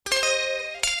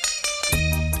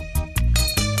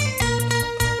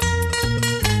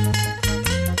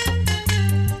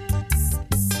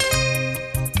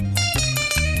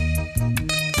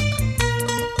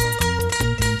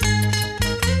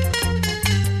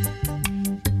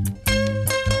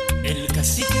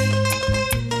cacique,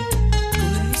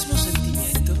 con el mismo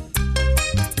sentimiento.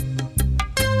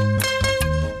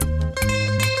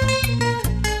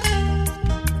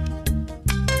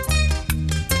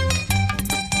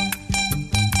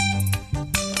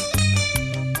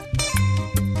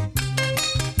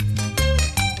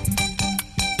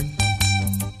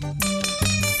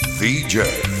 DJ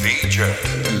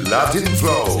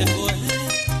LatinFlow. Se fue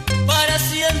para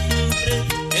siempre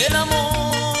el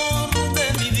amor de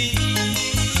mi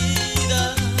vida.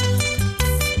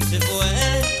 Se fue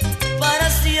para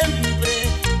siempre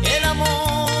el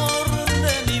amor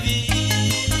de mi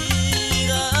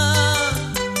vida.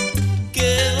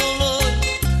 Qué dolor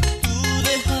tú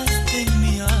dejaste en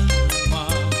mi alma.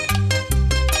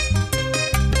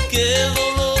 Qué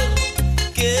dolor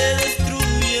que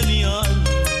destruye mi alma.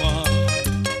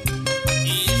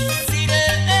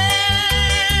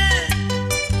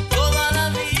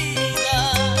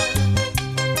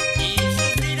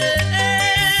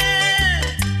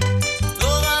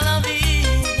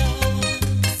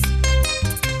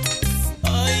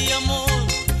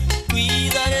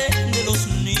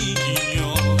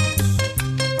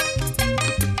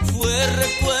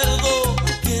 Recuerdo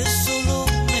que solo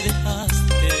me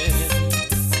dejaste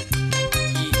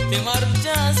y te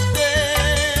marchaste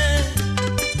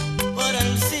para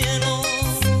el cielo,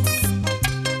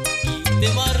 y te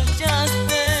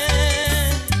marchaste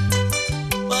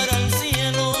para el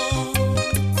cielo.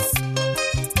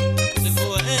 Se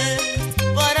fue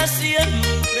para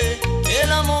siempre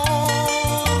el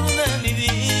amor de mi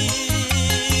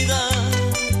vida.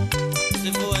 Se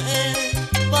fue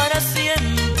para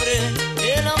siempre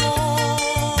el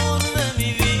amor de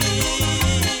mi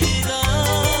vida.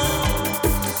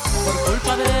 Por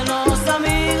culpa de los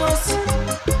amigos,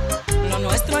 lo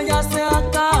nuestro ya se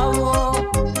acabó.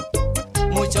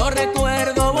 Mucho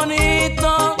recuerdo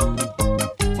bonito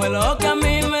fue lo que a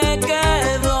mí me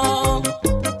quedó.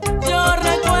 Yo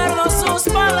recuerdo sus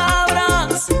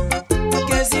palabras,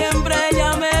 que siempre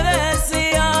ella me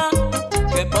decía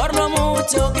que por lo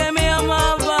mucho que me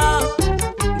amaba,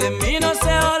 de mí no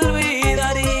se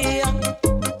olvidaría.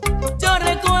 Yo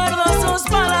recuerdo sus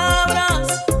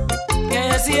palabras,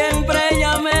 que siempre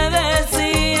ella me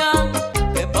decía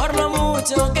que por lo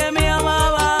mucho que me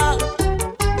amaba,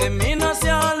 de mí no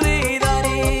se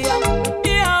olvidaría.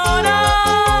 Y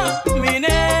ahora mi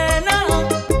nena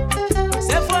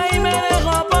se fue y me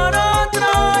dejó por otro,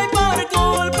 y por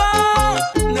culpa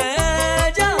de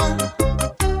ella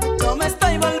yo me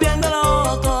estoy volviendo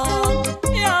loco.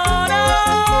 Y ahora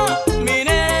mi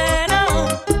nena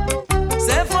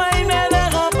se fue y me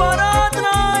dejó por otro,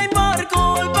 y por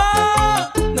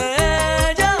culpa de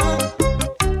ella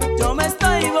yo me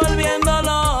estoy volviendo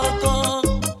loco.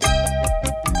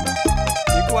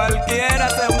 Y cualquiera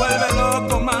se vuelve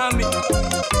loco, mami,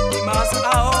 y más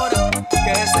ahora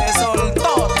que se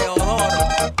soltó Teodoro.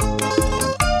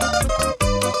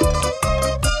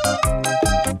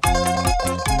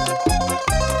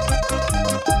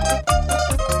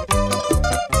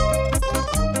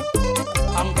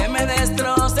 Aunque me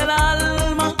destroce el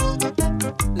alma,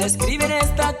 le escribiré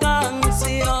esta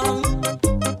canción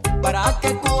para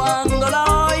que cuando la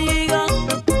oiga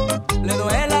le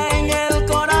duela en el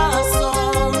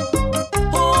corazón.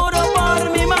 Juro por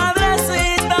mi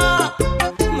madrecita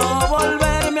no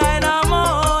volverme a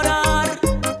enamorar,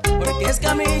 porque es que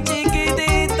a mi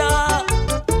chiquitita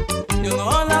yo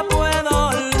no la puedo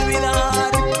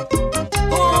olvidar.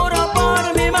 Juro por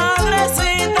mi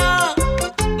madrecita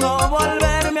no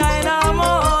volverme a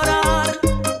enamorar,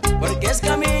 porque es que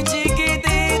a mi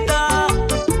chiquitita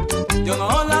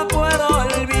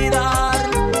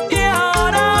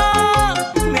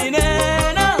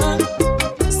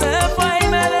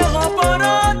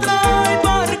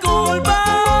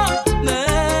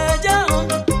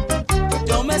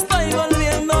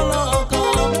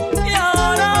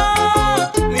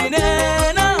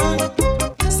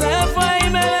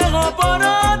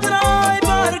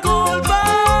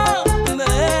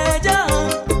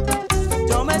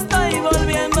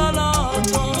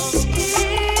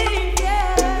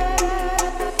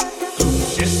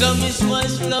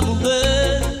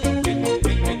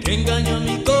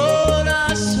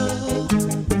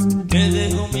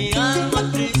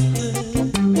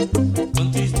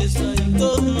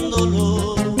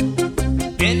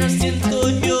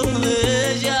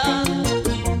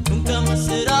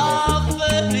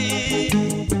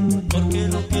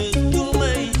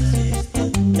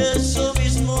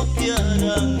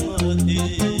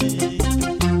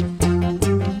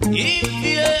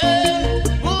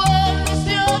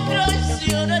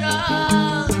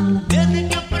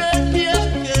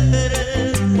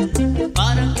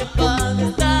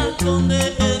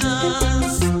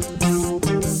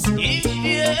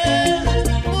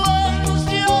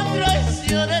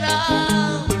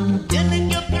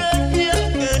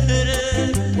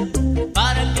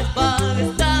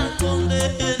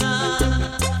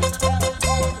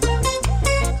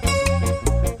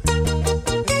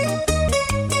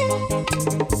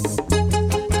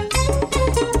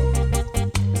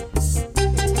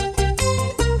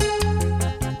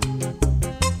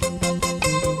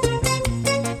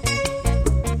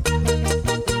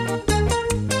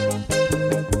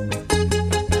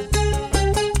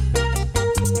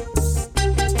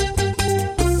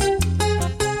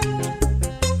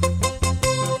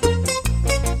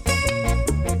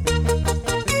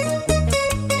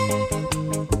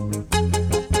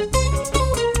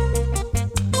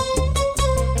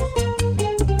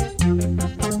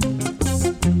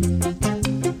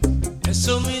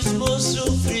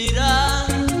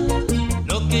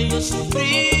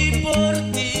sufrí por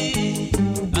ti,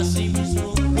 así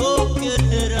mismo lo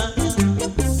querrás,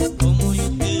 como yo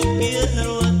te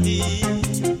quiero a ti.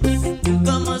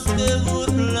 Nunca más te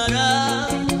burlarás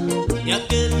de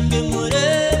aquel que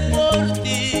muere por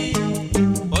ti,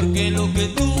 porque lo que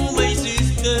tú me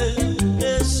hiciste,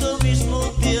 eso mismo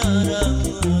te hará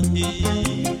a ti.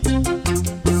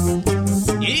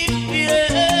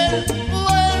 Infiel,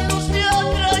 bueno se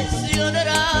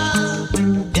traicionará,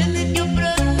 tiene que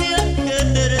aprender a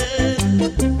querer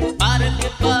para que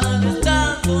pague esta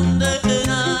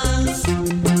condena.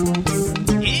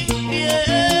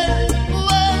 Infiel,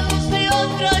 bueno se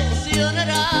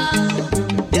traicionará,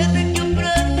 tiene que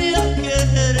aprender a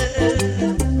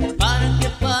querer para que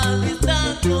pague esta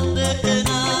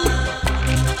condena.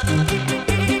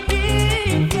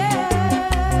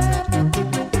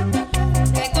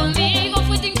 Que conmigo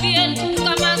fuiste infiel,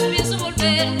 nunca más pienso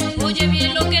volver. Oye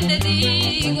bien lo que te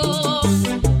digo.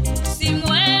 Si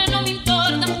muero no me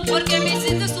importa, porque me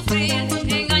hiciste sufrir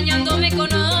engañándome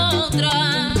con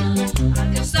otra.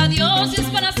 Adiós, adiós es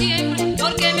para siempre,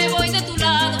 porque me voy de tu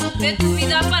lado, de tu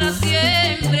vida para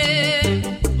siempre.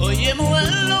 Oye,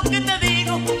 mujer, lo que te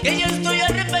digo, que ya estoy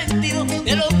arrepentido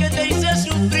de lo que te hice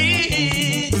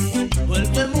sufrir.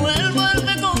 Vuelve, mujer,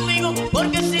 vuelve conmigo,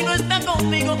 porque si no está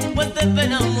conmigo, pues de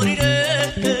pena moriré.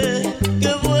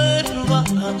 Que vuelva,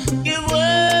 que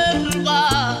vuelva,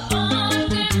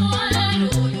 Porque muero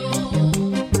yo,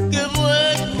 que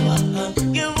vuelva,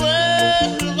 que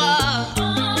vuelva,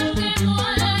 porque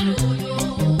muero yo,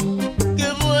 que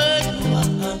vuelva,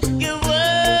 que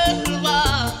vuelva,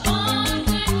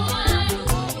 porque muero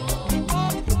yo.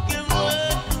 que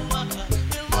vuelva,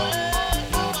 que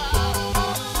vuelva.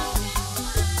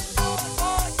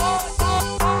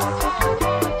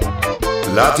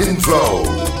 LatinFlow.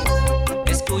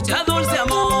 Escucha, dulce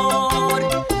amor,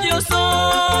 yo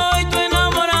soy tu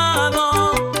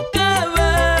enamorado, que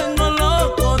vengo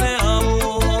loco de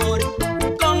amor,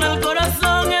 con el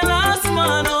corazón en las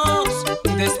manos.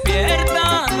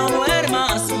 Despierta, no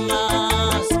duermas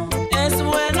más. Es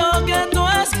bueno que tú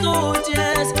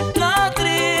escuches la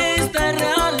triste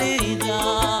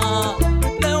realidad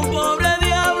de un pobre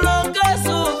diablo que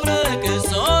sufre, que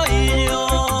soy yo.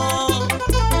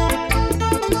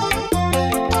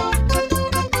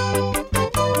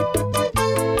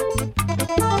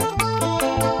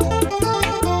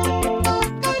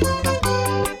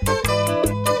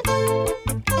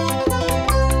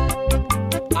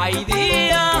 Hay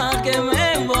días que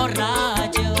me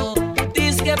emborracho,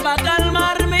 dizque pa'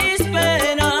 calmar mis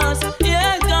penas, y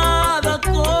en cada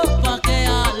copa que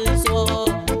alzo,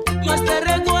 más te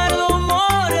recuerdo,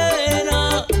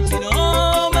 morena. Si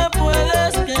no me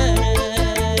puedes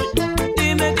querer,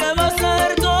 dime qué va a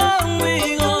hacer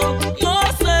conmigo. No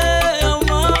sea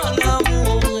mala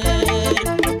mujer,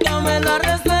 dame la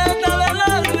receta del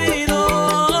olvido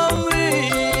a mí.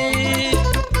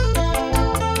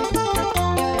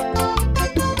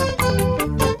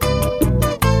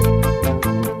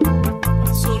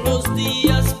 Paso los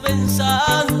días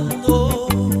pensando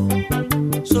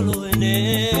solo en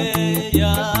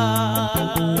ella,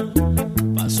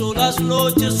 paso las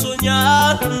noches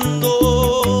soñando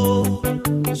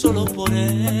solo por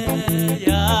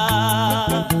ella.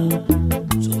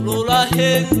 Solo la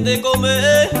gente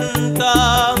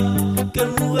comenta que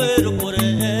muero por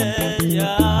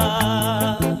ella.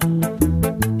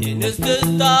 En este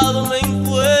estado me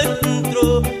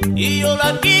encuentro y yo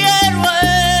la quiero a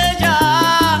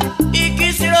ella, y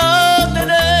quisiera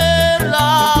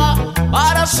tenerla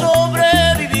para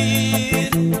sobrevivir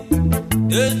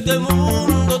este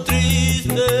mundo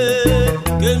triste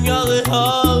que me ha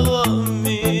dejado a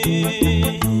mí.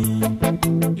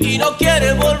 Y no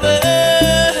quiere volver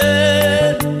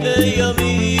ella a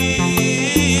mí,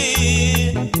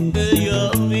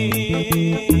 ella a mí.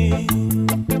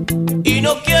 Y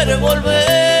no quiere volver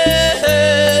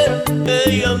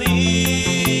ella a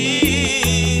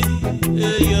mí,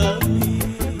 ella a mí.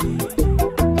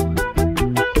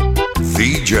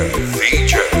 DJ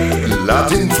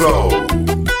LatinFlow.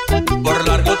 Por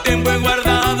largo tiempo he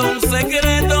guardado un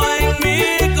secreto en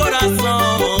mi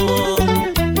corazón.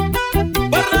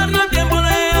 Por largo tiempo le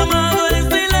he amado en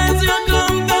silencio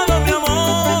con todo mi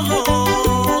amor.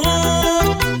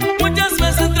 Muchas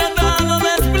veces he tratado de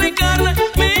explicarle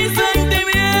mis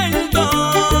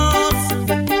sentimientos,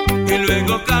 y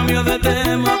luego cambio de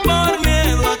tema por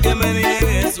miedo a que me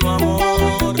niegue su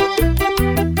amor.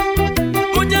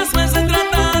 Muchas veces he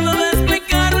tratado de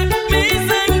explicarle mis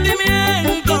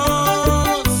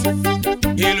sentimientos,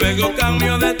 y luego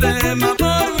cambio de tema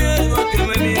por miedo a que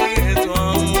me niegue su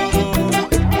amor.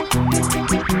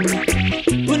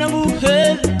 Una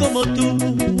mujer como tú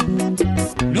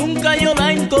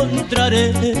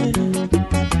encontraré,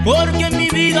 porque en mi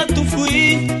vida tú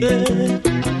fuiste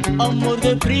amor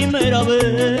de primera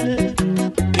vez.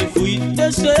 Te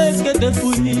fuiste, sé que te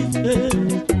fuiste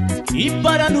y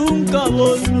para nunca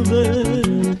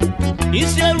volver. Y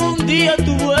si algún día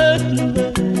tú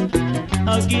vuelves,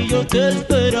 aquí yo te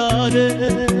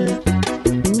esperaré.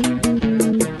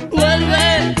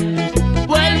 Vuelve,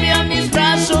 vuelve a mis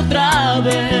brazos otra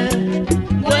vez.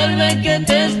 Vuelve que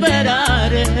te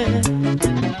esperaré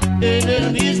en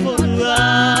el mismo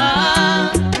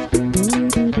lugar.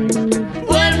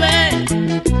 Vuelve,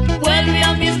 vuelve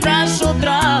a mis brazos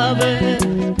otra vez.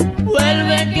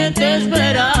 Vuelve que te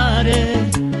esperaré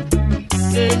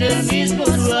en el mismo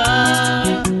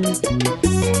lugar.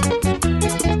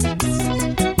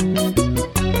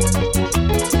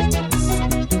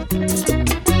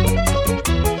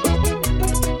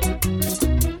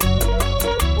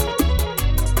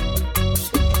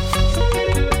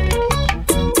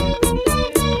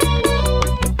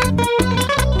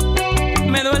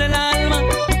 Me duele el alma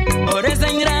por esa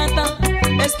ingrata,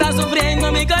 está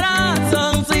sufriendo mi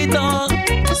corazoncito.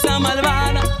 Esa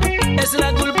malvada es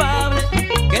la culpable,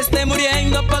 que esté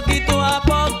muriendo poquito a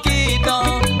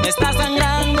poquito. Me está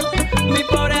sangrando mi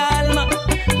pobre alma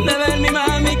de ver mi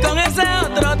mami con ese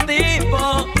otro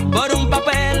tipo, por un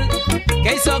papel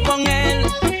que hizo con él.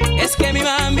 Es que mi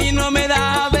mami no me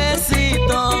da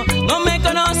besito. No me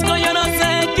conozco, yo no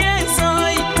sé quién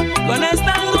soy. Con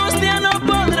esta angustia no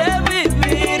podré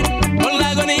vivir, con la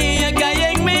agonía que hay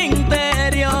en mi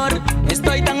interior.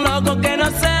 Estoy tan loco que no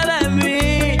sé de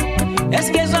mí. Es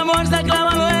que su amor se ha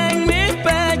clavado en mi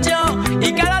pecho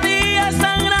y cada día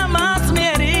sangra más mi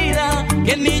herida,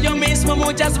 que ni yo mismo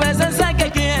muchas veces sé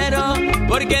que quiero,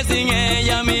 porque sin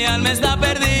ella mi alma está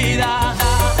perdida.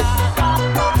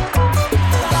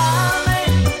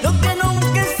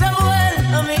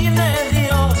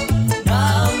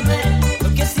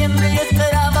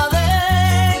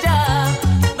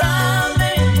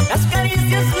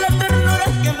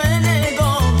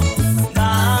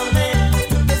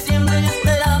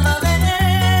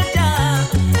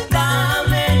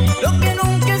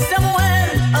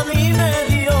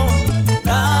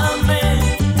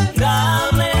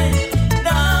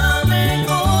 Dame,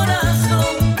 corazón.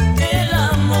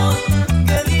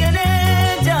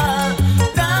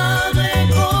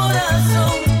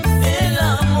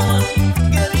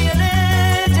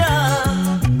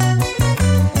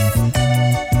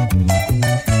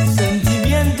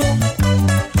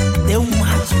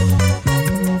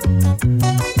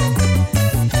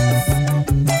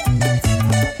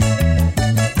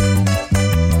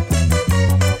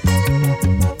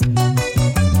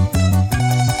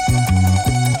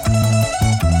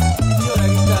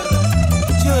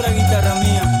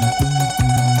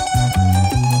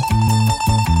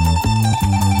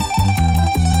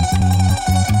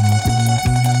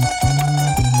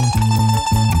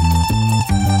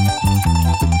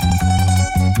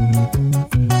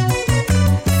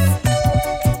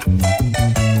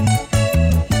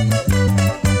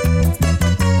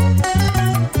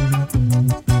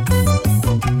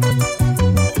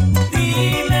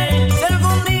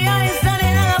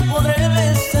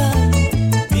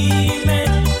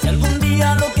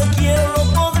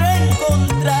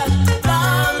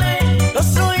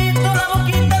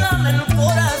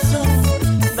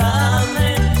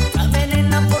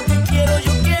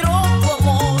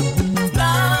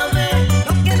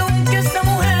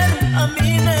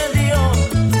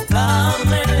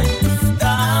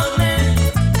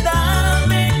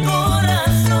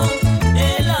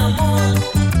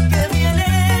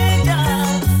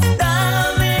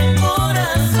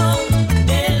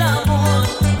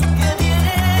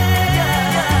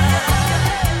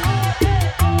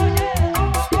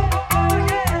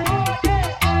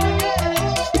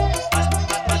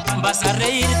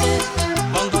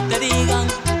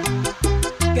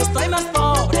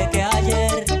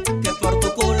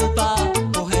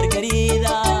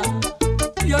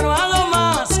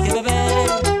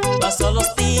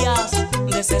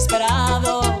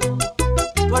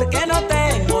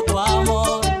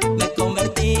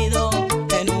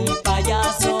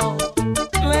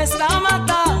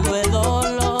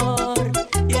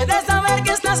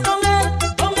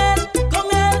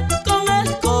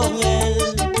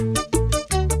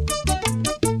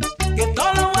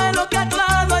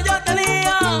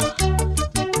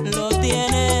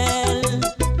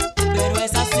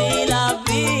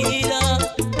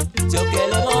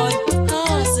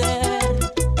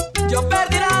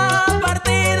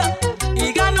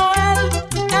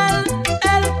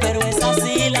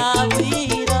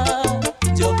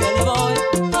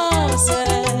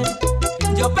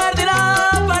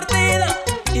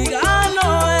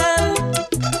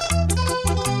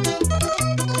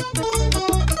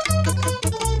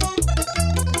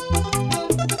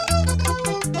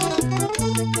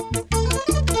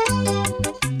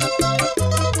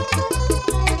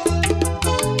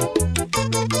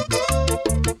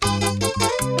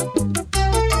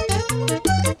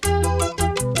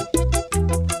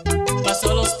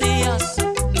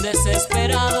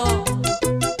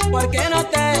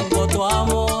 tengo tu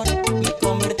amor.